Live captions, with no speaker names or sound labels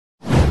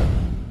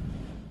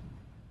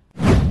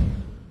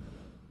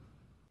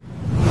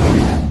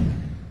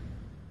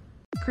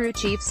crew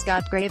chief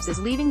Scott Graves is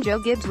leaving Joe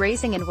Gibbs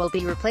Racing and will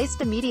be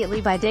replaced immediately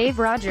by Dave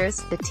Rogers,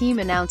 the team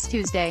announced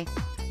Tuesday.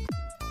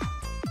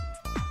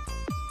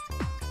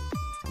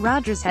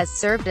 Rogers has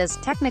served as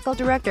technical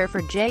director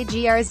for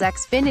JGR's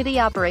Xfinity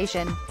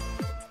operation.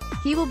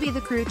 He will be the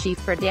crew chief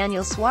for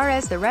Daniel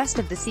Suarez the rest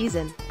of the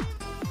season.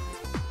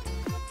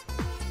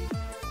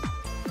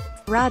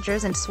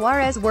 Rogers and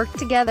Suarez worked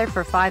together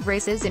for 5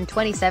 races in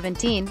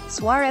 2017,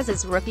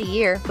 Suarez's rookie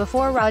year,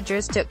 before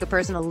Rogers took a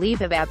personal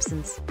leave of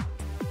absence.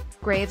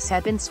 Graves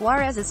had been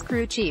Suarez's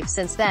crew chief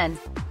since then.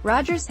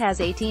 Rogers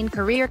has 18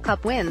 career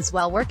Cup wins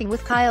while working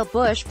with Kyle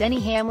Busc, Denny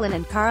Hamlin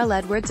and Carl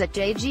Edwards at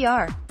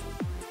JGR.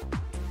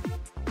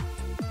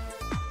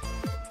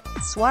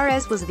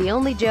 Suarez was the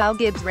only Joe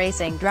Gibbs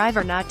Racing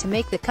driver not to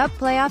make the Cup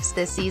playoffs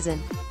this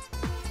season.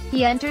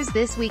 He enters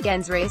this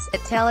weekend's race at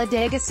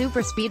Talladega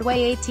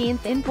Superspeedway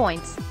 18th in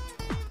points.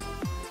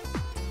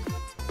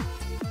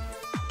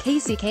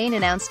 Kasey Kahne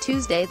announced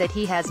Tuesday that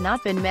he has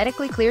not been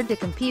medically cleared to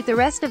compete the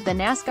rest of the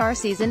NASCAR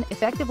season,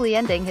 effectively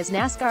ending his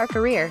NASCAR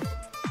career.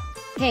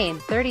 Kahne,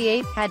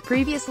 38, had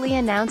previously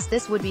announced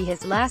this would be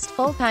his last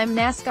full-time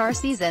NASCAR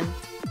season.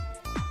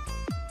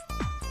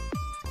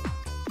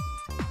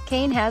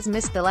 Kahne has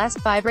missed the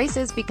last 5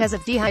 races because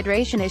of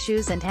dehydration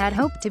issues and had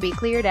hoped to be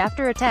cleared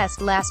after a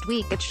test last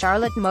week at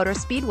Charlotte Motor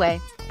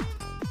Speedway.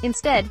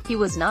 Instead, he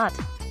was not.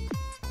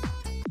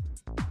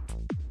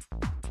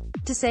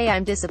 To say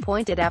I'm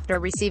disappointed after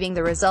receiving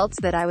the results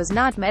that I was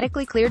not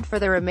medically cleared for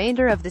the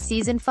remainder of the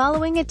season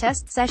following a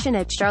test session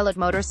at Charlotte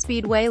Motor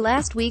Speedway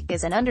last week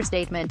is an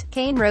understatement,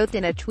 Kahne wrote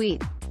in a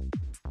tweet.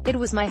 It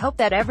was my hope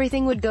that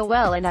everything would go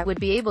well and I would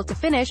be able to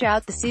finish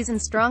out the season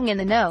strong in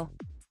the No.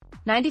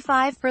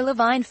 95 for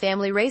Levine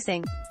Family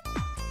Racing.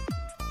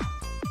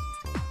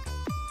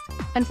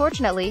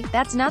 Unfortunately,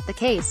 that's not the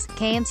case.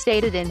 Kahne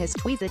stated in his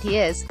tweet that he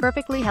is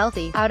perfectly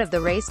healthy out of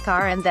the race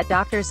car and that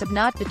doctors have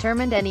not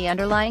determined any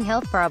underlying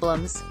health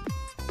problems.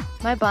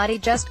 My body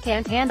just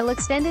can't handle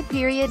extended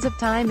periods of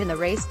time in the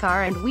race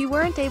car and we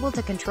weren't able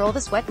to control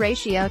the sweat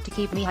ratio to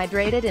keep me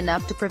hydrated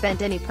enough to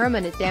prevent any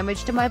permanent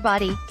damage to my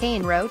body,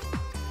 Kahne wrote.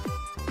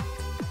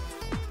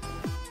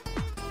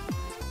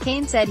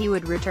 Kahne said he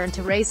would return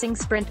to racing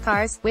sprint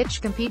cars,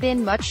 which compete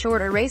in much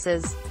shorter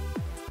races.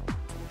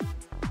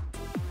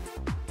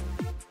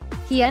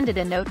 He ended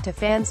a note to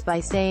fans by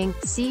saying,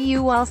 "See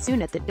you all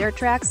soon at the dirt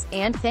tracks,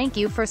 and thank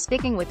you for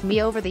sticking with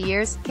me over the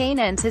years." Kahne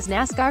ends his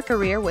NASCAR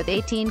career with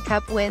 18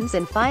 Cup wins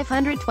and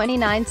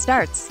 529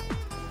 starts.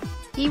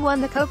 He won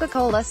the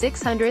Coca-Cola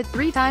 600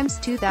 3 times,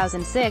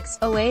 2006,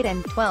 08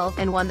 and 12,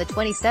 and won the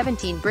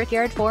 2017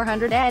 Brickyard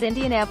 400 at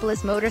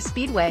Indianapolis Motor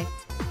Speedway.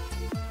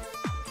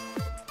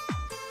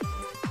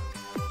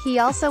 He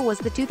also was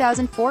the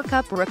 2004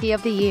 Cup Rookie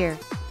of the Year.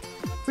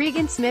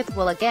 Regan Smith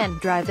will again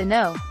drive the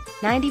No.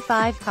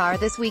 95 car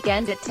this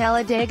weekend at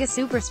Talladega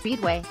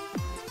Superspeedway.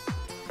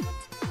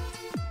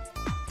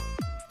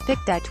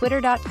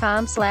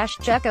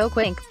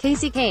 pic.twitter.com/ChecoQuink,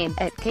 Kasey Kahne,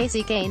 at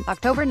Kasey Kahne,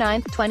 October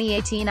 9,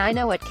 2018. I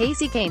know what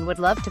Kasey Kahne would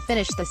love to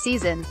finish the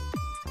season.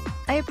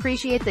 I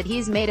appreciate that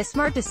he's made a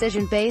smart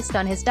decision based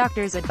on his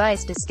doctor's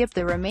advice to skip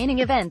the remaining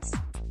events.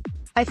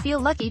 I feel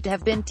lucky to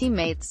have been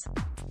teammates.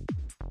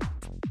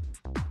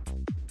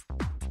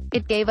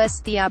 It gave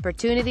us the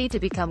opportunity to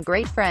become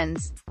great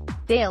friends.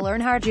 Dale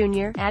Earnhardt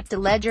Jr., at The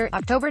Ledger,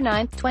 October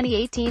 9,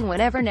 2018.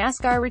 Whenever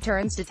NASCAR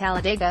returns to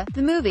Talladega,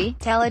 the movie,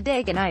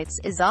 Talladega Nights,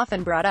 is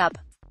often brought up.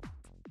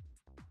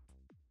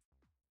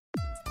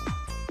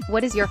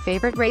 What is your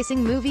favorite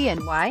racing movie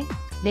and why?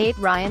 Nate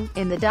Ryan,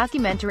 in the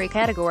documentary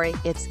category,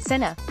 it's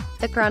Senna.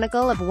 The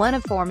chronicle of one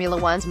of Formula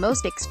One's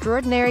most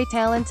extraordinary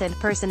talents and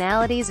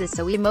personalities is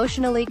so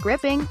emotionally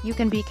gripping, you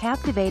can be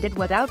captivated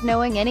without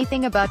knowing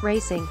anything about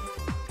racing.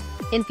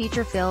 In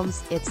feature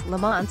films, it's Le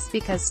Mans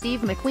because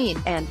Steve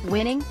McQueen, and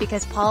Winning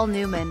because Paul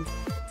Newman.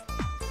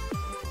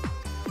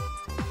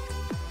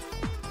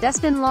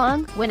 Justin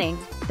Long, Winning.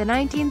 The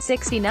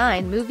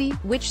 1969 movie,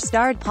 which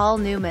starred Paul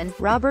Newman,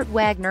 Robert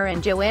Wagner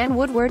and Joanne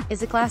Woodward,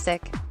 is a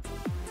classic.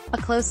 A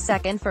close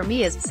second for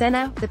me is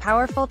Senna, the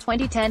powerful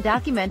 2010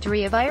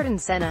 documentary of Ayrton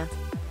Senna.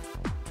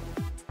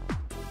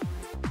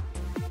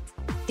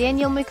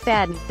 Daniel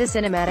McFadden, the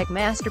cinematic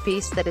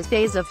masterpiece that is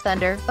Days of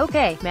Thunder.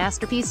 Okay,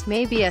 masterpiece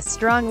may be a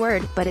strong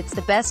word, but it's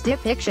the best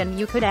depiction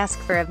you could ask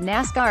for of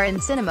NASCAR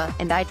in cinema,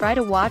 and I try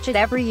to watch it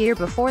every year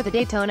before the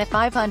Daytona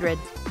 500.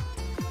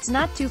 It's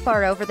not too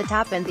far over the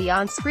top and the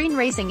on-screen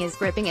racing is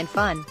gripping and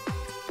fun.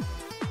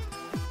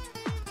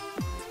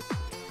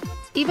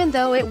 Even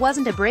though it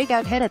wasn't a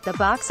breakout hit at the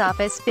box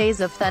office,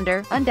 Days of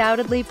Thunder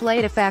undoubtedly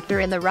played a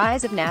factor in the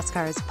rise of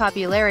NASCAR's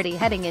popularity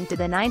heading into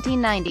the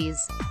 1990s.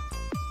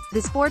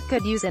 The sport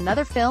could use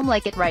another film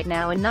like it right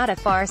now and not a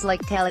farce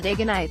like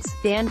Talladega Nights.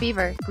 Dan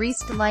Beaver,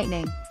 Greased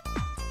Lightning.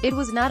 It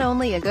was not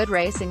only a good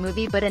racing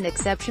movie but an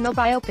exceptional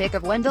biopic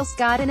of Wendell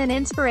Scott and an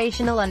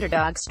inspirational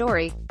underdog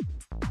story.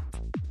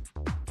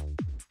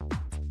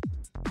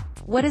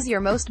 What is your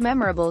most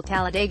memorable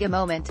Talladega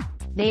moment?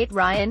 Nate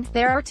Ryan,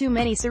 there are too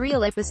many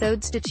surreal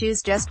episodes to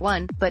choose just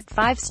one, but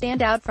 5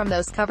 stand out from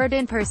those covered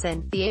in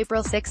person. The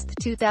April 6,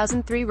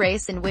 2003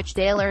 race in which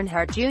Dale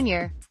Earnhardt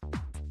Jr.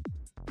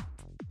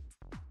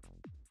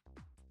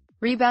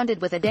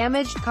 rebounded with a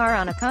damaged car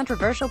on a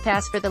controversial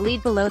pass for the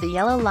lead below the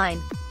yellow line.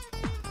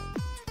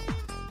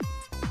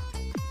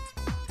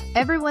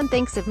 Everyone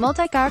thinks of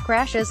multi-car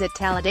crashes at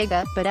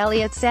Talladega, but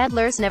Elliott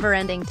Sadler's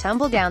never-ending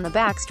tumble down the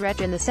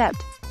backstretch in the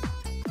Sept.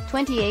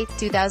 28,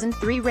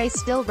 2003 race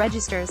still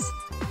registers.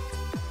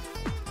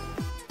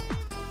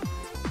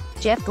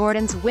 Jeff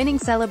Gordon's winning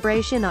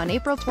celebration on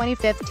April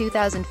 25,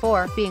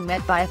 2004, being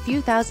met by a few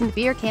thousand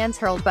beer cans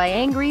hurled by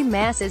angry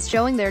masses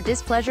showing their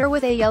displeasure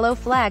with a yellow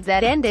flag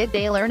that ended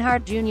Dale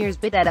Earnhardt Jr.'s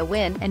bid at a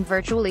win, and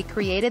virtually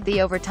created the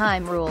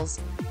overtime rules.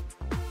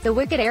 The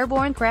wicked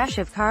airborne crash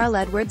of Carl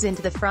Edwards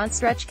into the front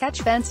stretch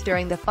catch fence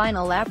during the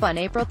final lap on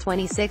April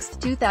 26,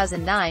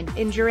 2009,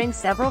 injuring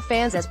several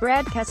fans as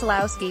Brad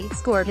Keselowski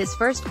scored his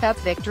first Cup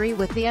victory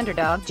with the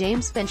underdog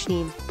James Finch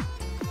team.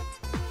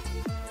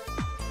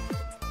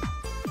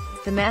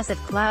 The massive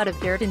cloud of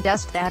dirt and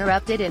dust that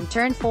erupted in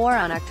Turn 4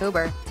 on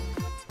October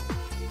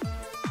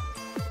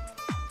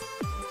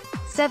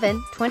 7,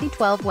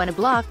 2012 when a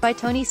block by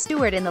Tony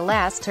Stewart in the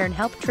last turn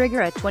helped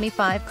trigger a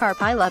 25-car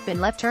pileup and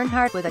left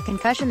Earnhardt with a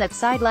concussion that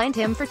sidelined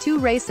him for 2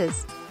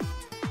 races.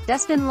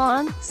 Dustin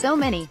Long, so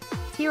many.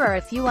 Here are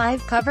a few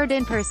I've covered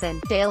in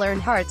person. Dale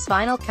Earnhardt's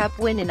final Cup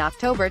win in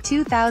October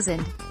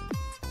 2000.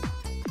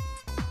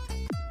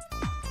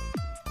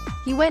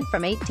 He went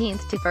from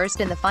 18th to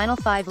 1st in the final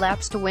 5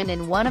 laps to win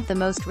in one of the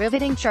most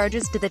riveting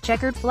charges to the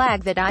checkered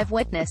flag that I've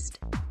witnessed.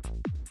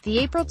 The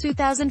April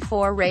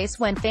 2004 race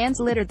when fans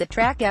littered the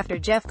track after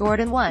Jeff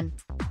Gordon won.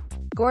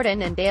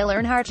 Gordon and Dale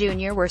Earnhardt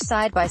Jr. were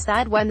side by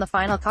side when the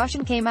final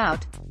caution came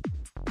out.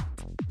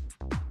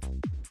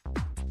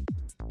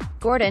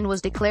 Gordon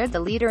was declared the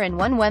leader and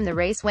won when the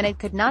race when it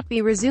could not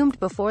be resumed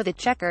before the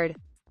checkered.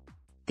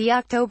 The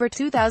October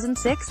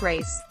 2006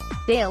 race.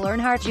 Dale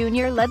Earnhardt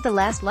Jr. led the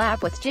last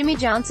lap with Jimmy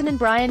Johnson and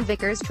Brian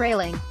Vickers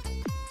trailing.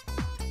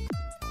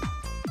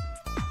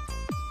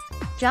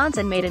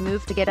 Johnson made a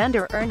move to get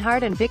under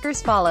Earnhardt and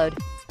Vickers followed.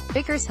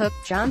 Vickers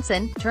hooked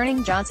Johnson,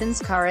 turning Johnson's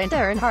car into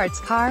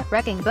Earnhardt's car,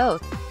 wrecking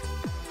both.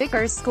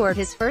 Vickers scored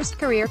his first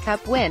career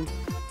Cup win.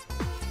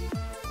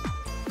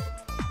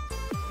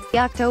 The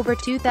October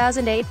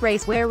 2008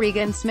 race where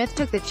Regan Smith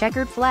took the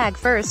checkered flag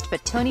first,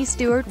 but Tony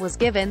Stewart was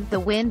given the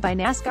win by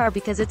NASCAR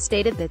because it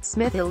stated that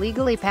Smith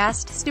illegally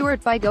passed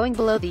Stewart by going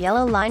below the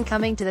yellow line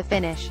coming to the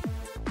finish.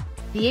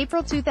 The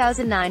April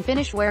 2009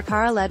 finish where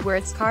Carl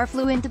Edwards' car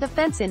flew into the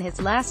fence in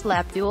his last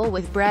lap duel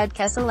with Brad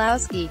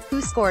Keselowski,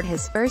 who scored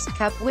his first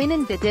Cup win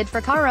and did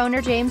for car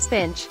owner James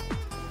Finch.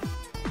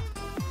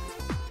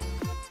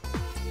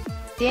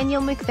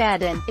 Daniel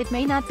McFadden, it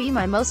may not be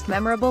my most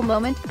memorable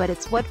moment, but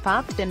it's what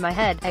popped in my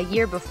head. A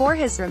year before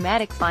his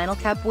dramatic final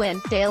Cup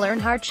win, Dale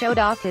Earnhardt showed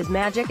off his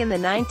magic in the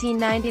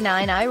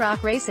 1999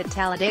 IROC race at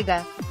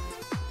Talladega.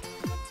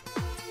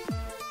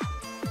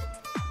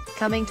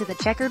 Coming to the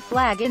checkered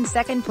flag in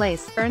second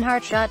place,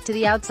 Earnhardt shot to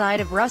the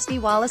outside of Rusty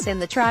Wallace in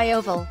the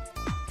tri-oval.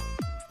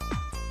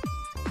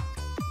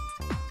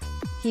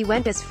 He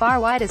went as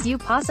far wide as you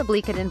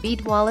possibly could and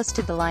beat Wallace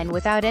to the line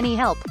without any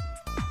help.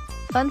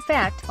 Fun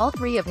fact, all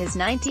 3 of his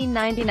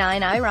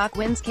 1999 IROC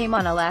wins came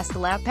on a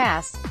last-lap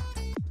pass.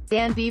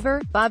 Dan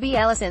Beaver, Bobby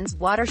Allison's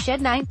watershed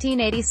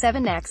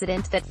 1987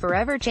 accident that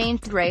forever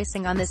changed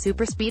racing on the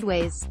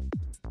superspeedways.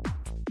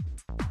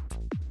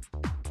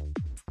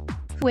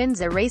 Who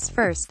wins a race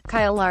first,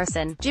 Kyle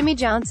Larson, Jimmy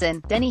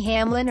Johnson, Denny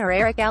Hamlin or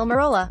Eric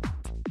Almirola?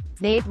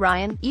 Nate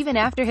Ryan, even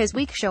after his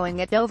weak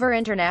showing at Dover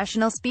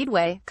International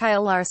Speedway,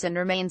 Kyle Larson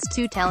remains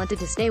too talented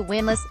to stay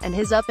winless, and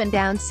his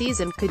up-and-down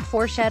season could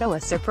foreshadow a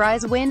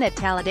surprise win at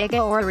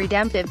Talladega or a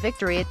redemptive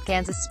victory at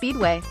Kansas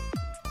Speedway.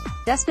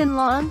 Dustin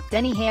Long,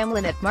 Denny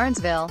Hamlin at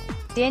Martinsville,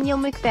 Daniel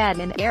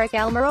McFadden, Eric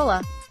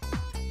Almirola.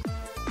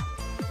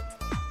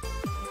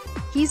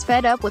 He's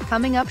fed up with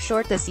coming up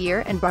short this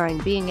year, and barring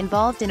being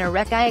involved in a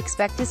wreck I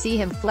expect to see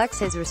him flex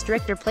his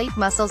restrictor plate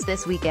muscles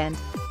this weekend.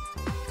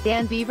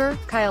 Dan Beaver,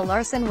 Kyle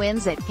Larson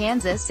wins at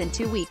Kansas in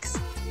 2 weeks.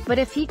 But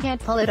if he can't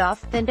pull it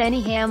off, then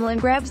Denny Hamlin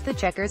grabs the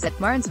checkers at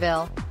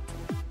Martinsville.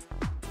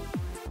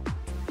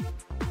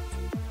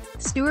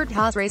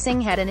 Stewart-Haas Racing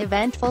had an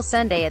eventful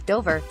Sunday at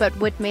Dover, but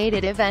what made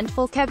it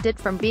eventful kept it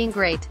from being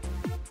great.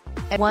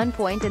 At one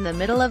point in the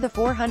middle of the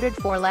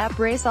 404-lap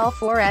race all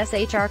 4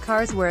 SHR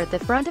cars were at the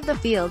front of the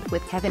field,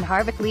 with Kevin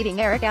Harvick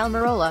leading Eric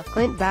Almirola,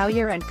 Clint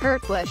Bowyer and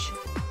Kurt Busch.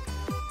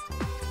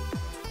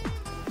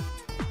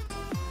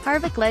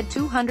 Harvick led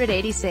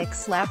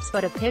 286 laps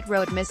but a pit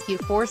road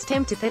miscue forced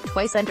him to pit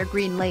twice under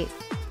green late.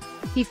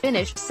 He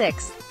finished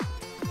 6th.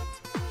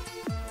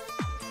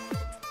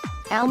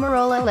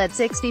 Almirola led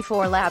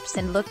 64 laps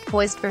and looked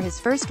poised for his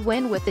first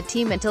win with the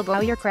team until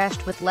Bowyer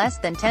crashed with less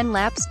than 10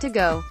 laps to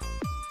go.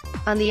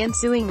 On the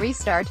ensuing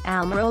restart,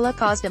 Almirola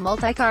caused a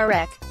multi-car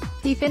wreck.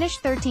 He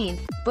finished 13th.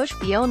 Busch,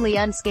 the only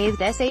unscathed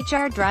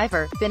SHR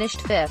driver, finished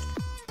 5th.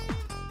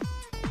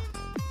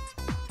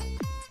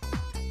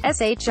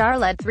 SHR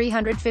led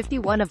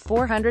 351 of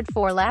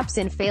 404 laps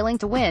in failing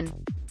to win.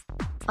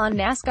 On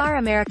NASCAR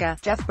America,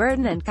 Jeff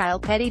Burton and Kyle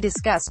Petty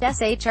discussed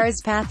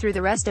SHR's path through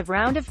the rest of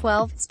round of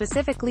 12,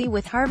 specifically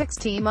with Harvick's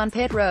team on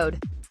pit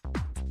road.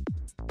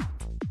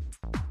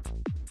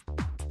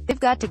 "They've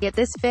got to get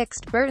this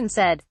fixed," Burton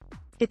said.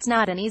 "It's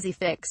not an easy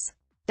fix.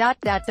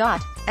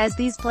 As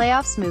these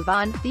playoffs move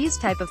on, these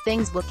type of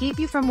things will keep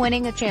you from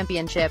winning a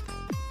championship.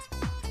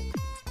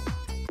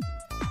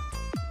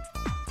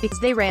 Because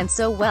they ran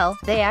so well,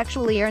 they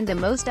actually earned the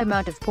most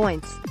amount of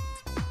points.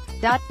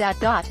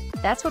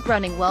 That's what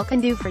running well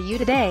can do for you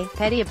today."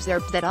 Petty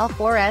observed that all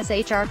 4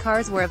 SHR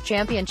cars were of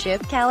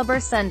championship caliber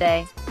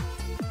Sunday.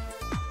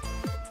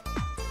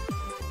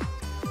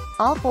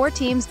 "All 4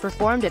 teams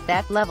performed at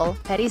that level,"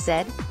 Petty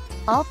said.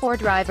 "All 4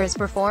 drivers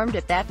performed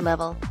at that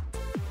level.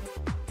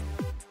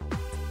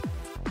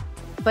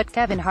 But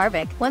Kevin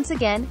Harvick, once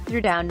again, threw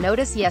down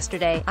notice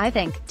yesterday, I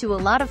think, to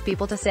a lot of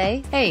people to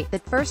say, hey,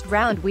 that first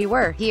round we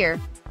were here.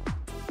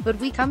 But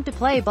we come to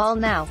play ball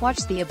now."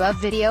 Watch the above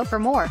video for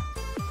more.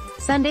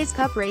 Sunday's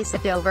Cup race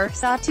at Dover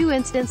saw 2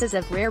 instances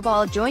of rear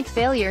ball joint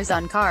failures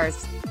on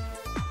cars.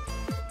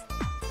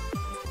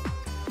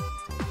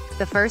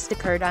 The first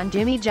occurred on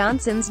Jimmy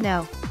Johnson's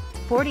No.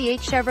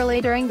 48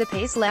 Chevrolet during the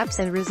pace laps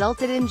and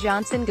resulted in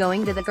Johnson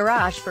going to the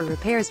garage for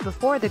repairs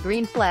before the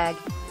green flag.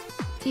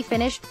 He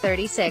finished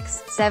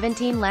 36,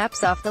 17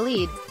 laps off the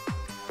lead.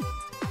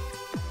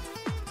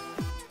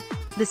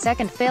 The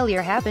second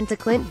failure happened to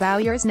Clint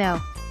Bowyer's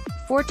No.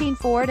 14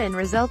 Ford and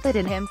resulted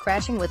in him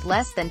crashing with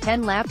less than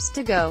 10 laps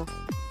to go.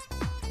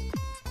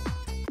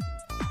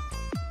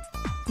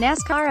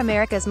 NASCAR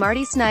America's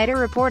Marty Snyder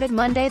reported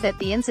Monday that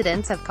the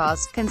incidents have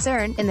caused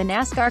concern in the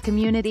NASCAR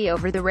community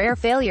over the rare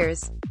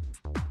failures.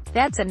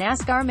 "That's a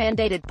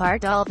NASCAR-mandated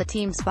part all the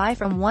teams buy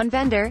from one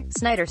vendor,"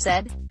 Snyder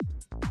said.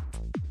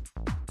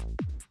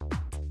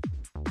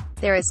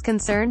 "There is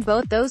concern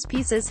both those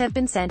pieces have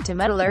been sent to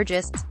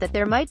metallurgists, that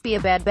there might be a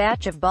bad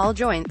batch of ball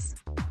joints.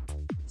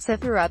 So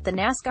throughout the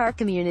NASCAR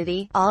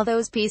community, all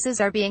those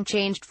pieces are being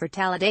changed for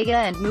Talladega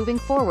and moving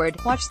forward."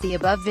 Watch the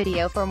above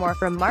video for more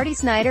from Marty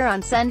Snyder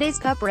on Sunday's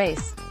Cup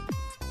race.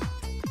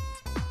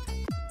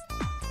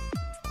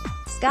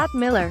 Scott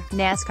Miller,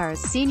 NASCAR's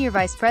Senior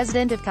Vice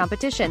President of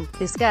Competition,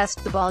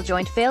 discussed the ball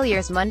joint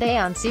failures Monday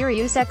on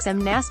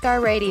SiriusXM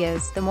NASCAR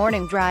Radio's The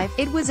Morning Drive.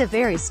 "It was a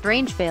very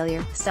strange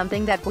failure,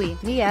 something that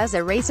me as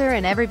a racer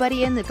and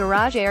everybody in the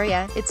garage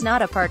area, it's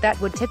not a part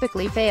that would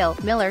typically fail,"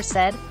 Miller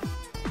said.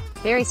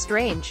 "Very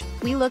strange.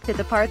 We looked at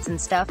the parts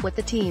and stuff with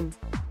the team.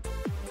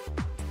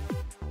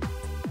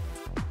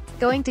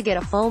 Going to get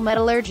a full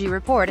metallurgy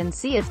report and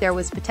see if there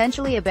was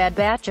potentially a bad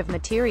batch of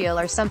material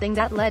or something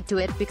that led to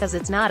it, because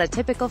it's not a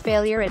typical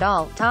failure at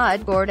all."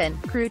 Todd Gordon,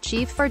 crew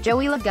chief for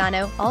Joey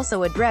Logano,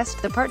 also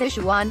addressed the part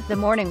issue on The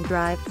Morning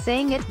Drive,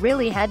 saying, "It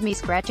really had me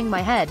scratching my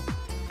head.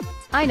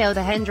 I know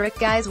the Hendrick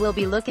guys will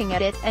be looking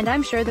at it, and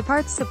I'm sure the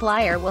parts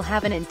supplier will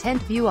have an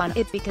intent view on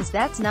it, because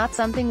that's not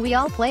something we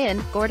all play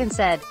in," Gordon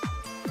said.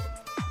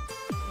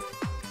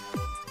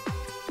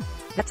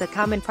 "That's a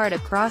common part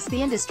across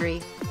the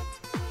industry.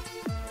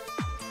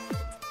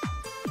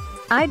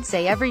 I'd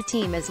say every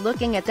team is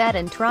looking at that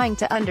and trying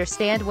to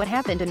understand what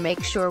happened and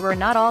make sure we're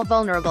not all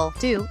vulnerable,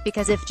 too,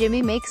 because if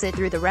Jimmy makes it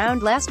through the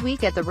round last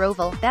week at the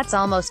Roval, that's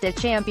almost a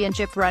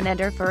championship run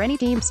ender for any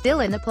team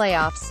still in the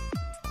playoffs.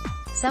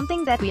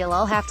 Something that we'll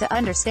all have to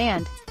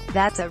understand.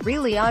 That's a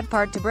really odd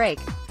part to break.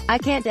 I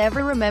can't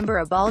ever remember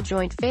a ball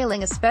joint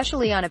failing,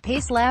 especially on a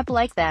pace lap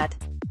like that.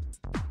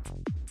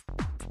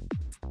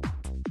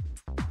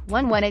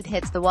 When it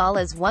hits the wall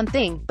is one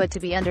thing, but to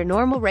be under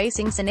normal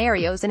racing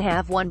scenarios and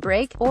have one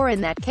break, or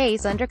in that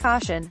case under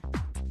caution.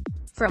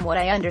 From what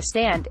I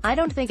understand, I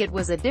don't think it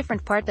was a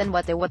different part than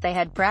what they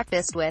had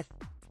practiced with.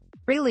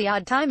 Really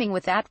odd timing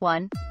with that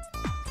one."